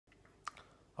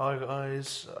Hi guys,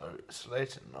 so it's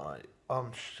late at night.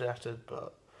 I'm shattered,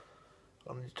 but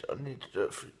I need to do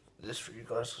it for this for you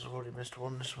guys because I've already missed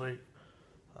one this week.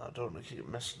 I don't want to keep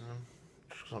missing them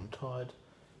just 'cause I'm tired.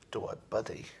 Do I,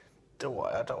 buddy? Do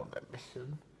I? I don't want to miss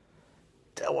him.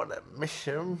 Don't want to miss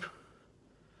him.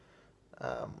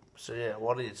 So yeah,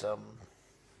 Wally's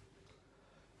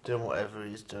doing whatever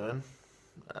he's doing.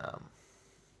 Um,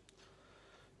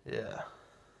 yeah,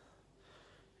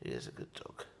 he is a good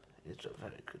dog. He's a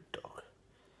very good dog.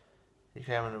 He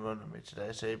came on a run with me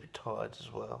today, so he'd be tired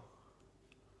as well.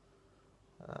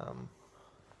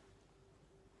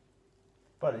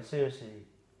 Buddy, seriously,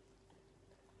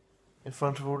 in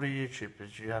front of all the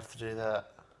YouTubers, you have to do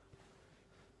that.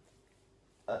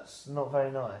 That's not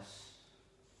very nice.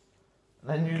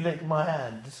 And then you lick my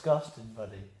hand. Disgusting,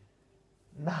 buddy.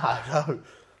 No,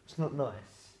 it's not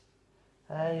nice.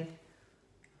 Hey.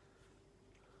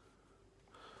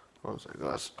 One sec,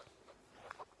 guys.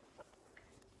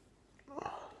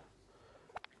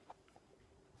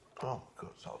 Oh my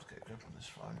god, so I was getting grip on this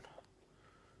phone.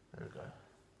 There we go.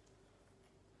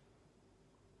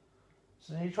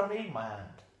 So you're trying to eat my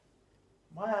hand?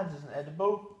 My hand isn't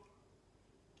edible.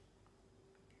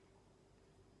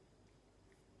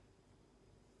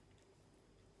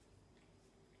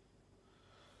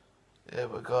 Yeah,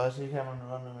 but guys, he came on the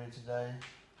run with me today.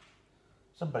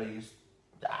 Somebody's...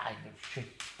 you shit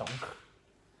donk.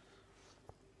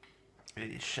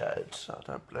 He's shattered, so I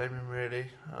don't blame him really.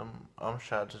 I'm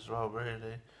shattered as well,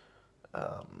 really.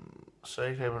 So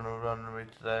he came on a run with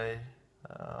me today.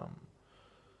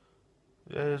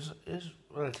 Yeah, he's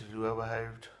relatively well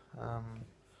behaved.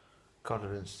 Kind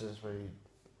of instance where he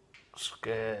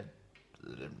scared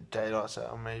the daylights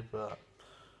out of me, but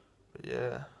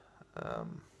yeah.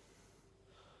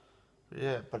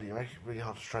 Yeah, buddy, you make it really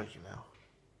hard to stroke you now.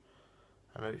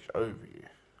 I know it's over you.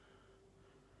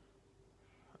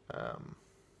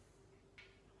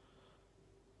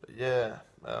 But yeah,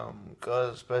 guys,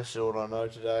 that's basically all I know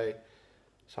today.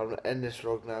 So I'm going to end this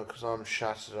vlog now because I'm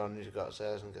shattered. I need to go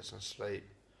upstairs and get some sleep.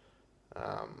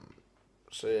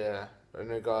 So yeah,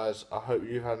 anyway guys, I hope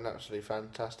you've had an absolutely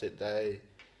fantastic day.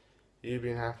 You've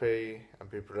been happy and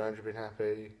people around you have been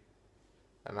happy.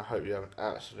 And I hope you have an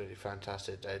absolutely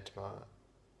fantastic day tomorrow.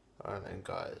 And then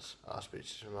guys, I'll speak to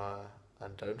you tomorrow.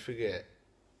 And don't forget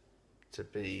to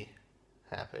be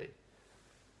happy.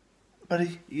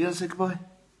 Buddy, you gonna say goodbye?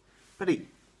 Buddy,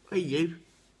 are you?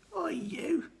 Are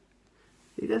you?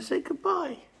 You gonna say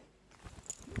goodbye?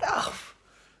 No.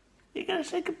 You gonna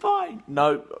say goodbye?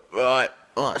 No. Right.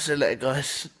 Alright, see you later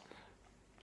guys.